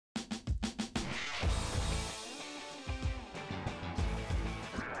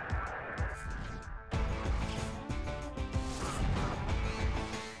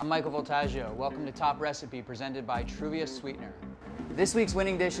Michael Voltaggio. Welcome to Top Recipe, presented by Truvia Sweetener. This week's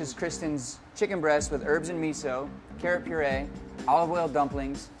winning dish is Kristen's chicken breast with herbs and miso, carrot puree, olive oil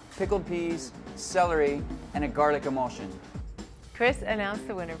dumplings, pickled peas, celery, and a garlic emulsion. Chris, announce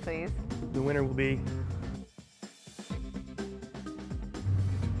the winner, please. The winner will be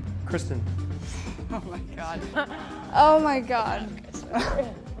Kristen. Oh my God. Oh my God.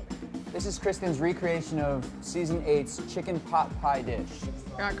 This is Kristen's recreation of Season 8's chicken pot pie dish.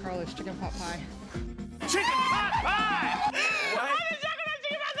 Got Carlos chicken pot pie. Chicken pot pie! What? I've been talking about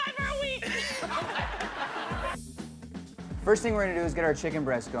chicken pot pie for a week! First thing we're gonna do is get our chicken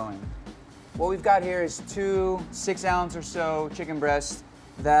breast going. What we've got here is 2 6-ounce or so chicken breasts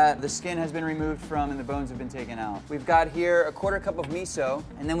that the skin has been removed from and the bones have been taken out. We've got here a 1/4 cup of miso,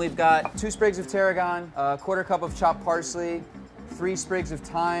 and then we've got 2 sprigs of tarragon, a 1/4 cup of chopped parsley, 3 sprigs of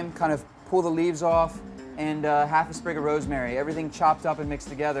thyme, kind of pull the leaves off, and half a sprig of rosemary, everything chopped up and mixed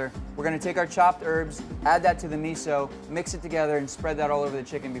together. We're gonna take our chopped herbs, add that to the miso, mix it together, and spread that all over the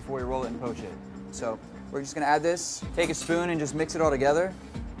chicken before we roll it and poach it. So we're just gonna add this, take a spoon and just mix it all together.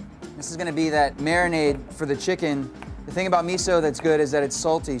 This is gonna be that marinade for the chicken. The thing about miso that's good is that it's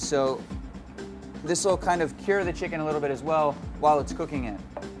salty, so this will kind of cure the chicken a little bit as well while it's cooking it.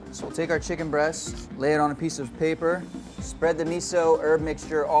 So we'll take our chicken breast, lay it on a piece of paper, spread the miso herb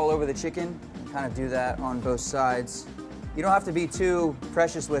mixture all over the chicken, and kind of do that on both sides. You don't have to be too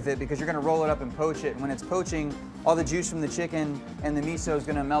precious with it because you're gonna roll it up and poach it. And when it's poaching, all the juice from the chicken and the miso is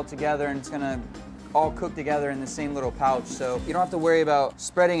gonna melt together and it's gonna all cook together in the same little pouch. So you don't have to worry about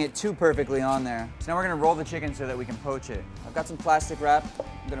spreading it too perfectly on there. So now we're gonna roll the chicken so that we can poach it. I've got some plastic wrap.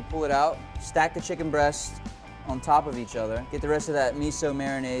 I'm gonna pull it out, stack the chicken breast on top of each other, get the rest of that miso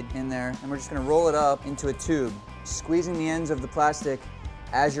marinade in there, and we're just gonna roll it up into a tube, squeezing the ends of the plastic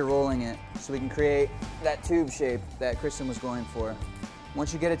as you're rolling it so we can create that tube shape that Kristen was going for.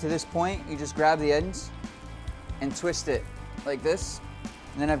 Once you get it to this point, you just grab the ends and twist it like this.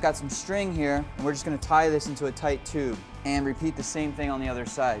 And then I've got some string here, and we're just gonna tie this into a tight tube and repeat the same thing on the other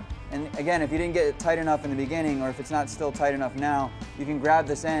side. And again, if you didn't get it tight enough in the beginning, or if it's not still tight enough now, you can grab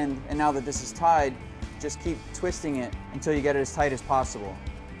this end, and now that this is tied, just keep twisting it until you get it as tight as possible.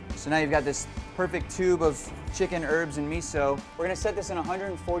 So now you've got this perfect tube of chicken, herbs, and miso. We're gonna set this in a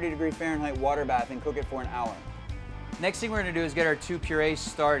 140° Fahrenheit water bath and cook it for an hour. Next thing we're gonna do is get our 2 purees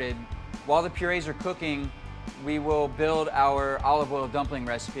started. While the purees are cooking, we will build our olive oil dumpling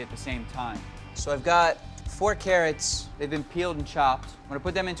recipe at the same time. So I've got 4 carrots. They've been peeled and chopped. I'm gonna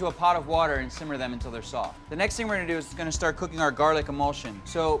put them into a pot of water and simmer them until they're soft. The next thing we're gonna do is gonna start cooking our garlic emulsion.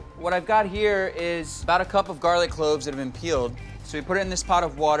 So what I've got here is about a cup of garlic cloves that have been peeled. So we put it in this pot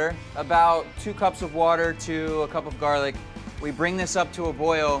of water, about 2 cups of water to a cup of garlic. We bring this up to a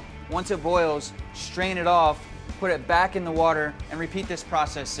boil. Once it boils, strain it off, put it back in the water, and repeat this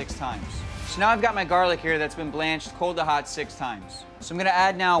process 6 times. So now I've got my garlic here that's been blanched cold to hot 6 times. So I'm gonna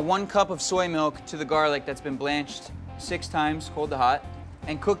add now 1 cup of soy milk to the garlic that's been blanched 6 times cold to hot,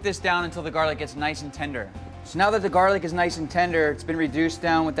 and cook this down until the garlic gets nice and tender. So now that the garlic is nice and tender, it's been reduced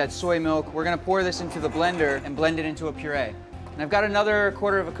down with that soy milk, we're gonna pour this into the blender and blend it into a puree. And I've got another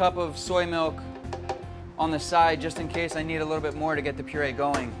 1/4 cup of soy milk on the side just in case I need a little bit more to get the puree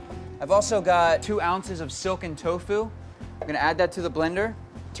going. I've also got 2 ounces of silken tofu. I'm gonna add that to the blender.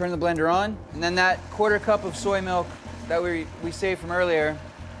 Turn the blender on, and then that 1/4 cup of soy milk that we saved from earlier,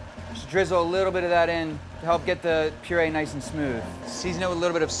 just drizzle a little bit of that in to help get the puree nice and smooth. Season it with a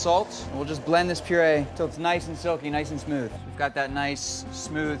little bit of salt, and we'll just blend this puree until it's nice and silky, nice and smooth. We've got that nice,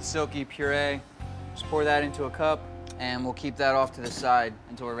 smooth, silky puree. Just pour that into a cup, and we'll keep that off to the side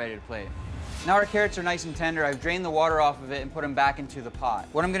until we're ready to plate. Now our carrots are nice and tender. I've drained the water off of it and put them back into the pot.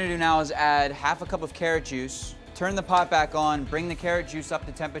 What I'm gonna do now is add half a cup of carrot juice, turn the pot back on, bring the carrot juice up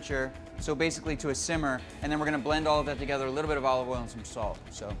to temperature, so basically to a simmer, and then we're gonna blend all of that together, a little bit of olive oil and some salt.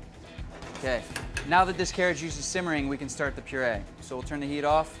 So, okay. Now that this carrot juice is simmering, we can start the puree. So we'll turn the heat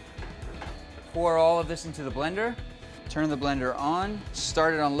off, pour all of this into the blender, turn the blender on,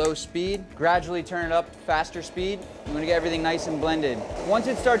 start it on low speed, gradually turn it up to faster speed. I'm gonna get everything nice and blended. Once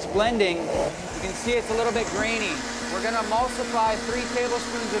it starts blending, you can see it's a little bit grainy. We're gonna emulsify 3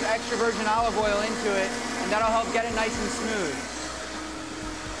 tablespoons of extra virgin olive oil into it, and that'll help get it nice and smooth.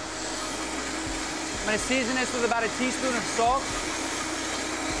 I'm gonna season this with about a teaspoon of salt.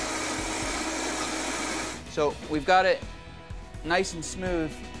 So we've got it nice and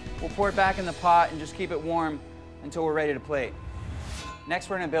smooth. We'll pour it back in the pot and just keep it warm until we're ready to plate. Next,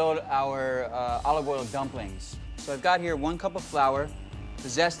 we're gonna build our olive oil dumplings. So I've got here 1 cup of flour, the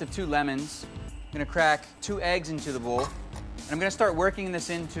zest of 2 lemons. I'm gonna crack 2 eggs into the bowl. And I'm gonna start working this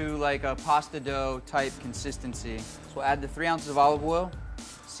into like a pasta dough type consistency. So we'll add the 3 ounces of olive oil,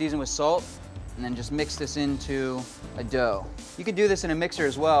 season with salt, and then just mix this into a dough. You could do this in a mixer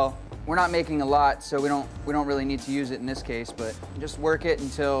as well. We're not making a lot, so we don't really need to use it in this case, but just work it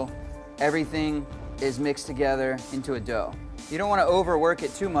until everything is mixed together into a dough. You don't want to overwork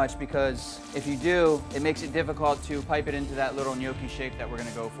it too much, because if you do, it makes it difficult to pipe it into that little gnocchi shape that we're going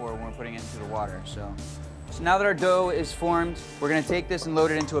to go for when we're putting it into the water. So now that our dough is formed, we're going to take this and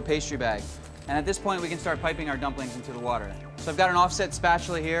load it into a pastry bag. And at this point, we can start piping our dumplings into the water. So I've got an offset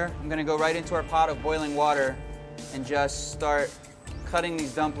spatula here. I'm going to go right into our pot of boiling water and just start cutting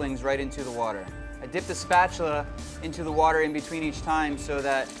these dumplings right into the water. I dip the spatula into the water in between each time so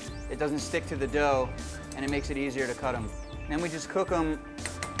that it doesn't stick to the dough, and it makes it easier to cut them. And then we just cook them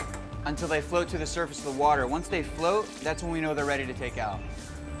until they float to the surface of the water. Once they float, that's when we know they're ready to take out.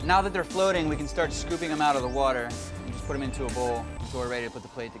 Now that they're floating, we can start scooping them out of the water and just put them into a bowl until we're ready to put the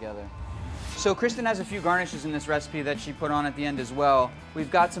plate together. So Kristen has a few garnishes in this recipe that she put on at the end as well. We've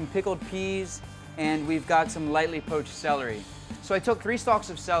got some pickled peas, and we've got some lightly poached celery. So I took 3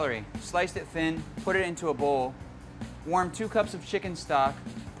 stalks of celery, sliced it thin, put it into a bowl, warmed 2 cups of chicken stock,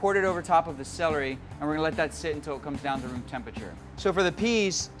 poured it over top of the celery, and we're gonna let that sit until it comes down to room temperature. So for the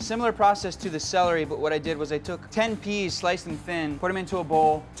peas, similar process to the celery, but what I did was I took 10 peas, sliced them thin, put them into a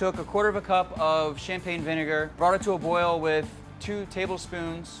bowl, took a 1/4 cup of champagne vinegar, brought it to a boil with 2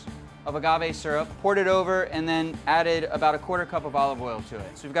 tablespoons of agave syrup, poured it over, and then added about a 1/4 cup of olive oil to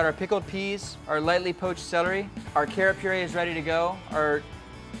it. So we've got our pickled peas, our lightly poached celery, our carrot puree is ready to go, our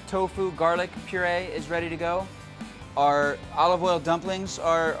tofu garlic puree is ready to go, our olive oil dumplings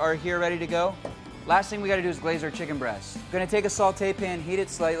are here ready to go. Last thing we gotta do is glaze our chicken breast. I'm gonna take a saute pan, heat it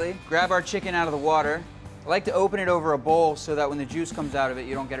slightly, grab our chicken out of the water. I like to open it over a bowl so that when the juice comes out of it,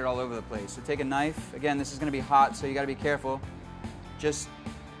 you don't get it all over the place. So take a knife. Again, this is gonna be hot, so you gotta be careful. Just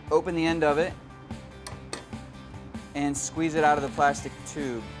open the end of it and squeeze it out of the plastic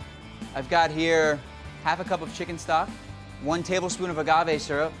tube. I've got here 1/2 cup of chicken stock, 1 tablespoon of agave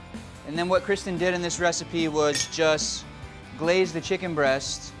syrup, and then what Kristen did in this recipe was just glaze the chicken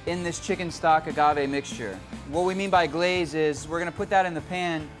breast in this chicken stock agave mixture. What we mean by glaze is we're gonna put that in the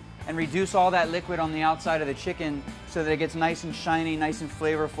pan and reduce all that liquid on the outside of the chicken so that it gets nice and shiny, nice and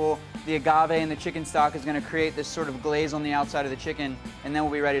flavorful. The agave and the chicken stock is gonna create this sort of glaze on the outside of the chicken, and then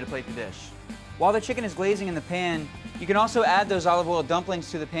we'll be ready to plate the dish. While the chicken is glazing in the pan, you can also add those olive oil dumplings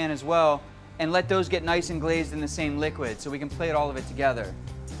to the pan as well and let those get nice and glazed in the same liquid so we can plate all of it together.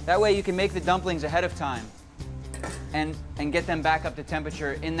 That way you can make the dumplings ahead of time and get them back up to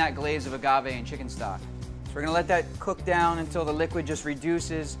temperature in that glaze of agave and chicken stock. So we're gonna let that cook down until the liquid just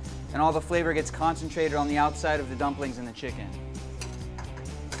reduces and all the flavor gets concentrated on the outside of the dumplings and the chicken.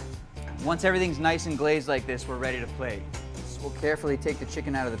 Once everything's nice and glazed like this, we're ready to plate. So we'll carefully take the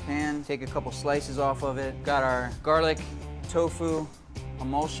chicken out of the pan, take a couple slices off of it. Got our garlic tofu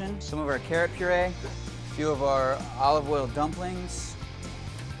emulsion, some of our carrot puree, a few of our olive oil dumplings.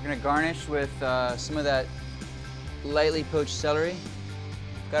 We're gonna garnish with some of that lightly poached celery.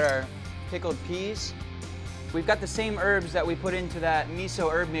 Got our pickled peas. We've got the same herbs that we put into that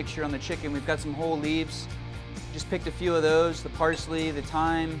miso herb mixture on the chicken. We've got some whole leaves. Just picked a few of those, the parsley, the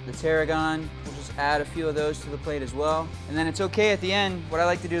thyme, the tarragon. We'll just add a few of those to the plate as well. And then it's okay at the end, what I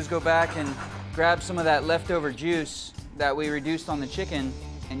like to do is go back and grab some of that leftover juice that we reduced on the chicken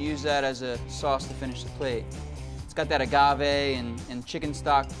and use that as a sauce to finish the plate. It's got that agave and chicken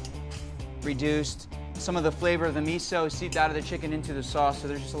stock reduced. Some of the flavor of the miso seeped out of the chicken into the sauce, so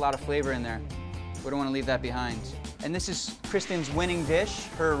there's just a lot of flavor in there. We don't want to leave that behind. And this is Kristen's winning dish,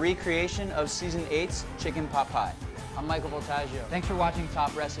 her recreation of Season 8's chicken pot pie. I'm Michael Voltaggio. Thanks for watching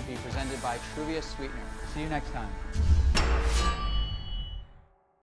Top Recipe, presented by Truvia Sweetener. See you next time.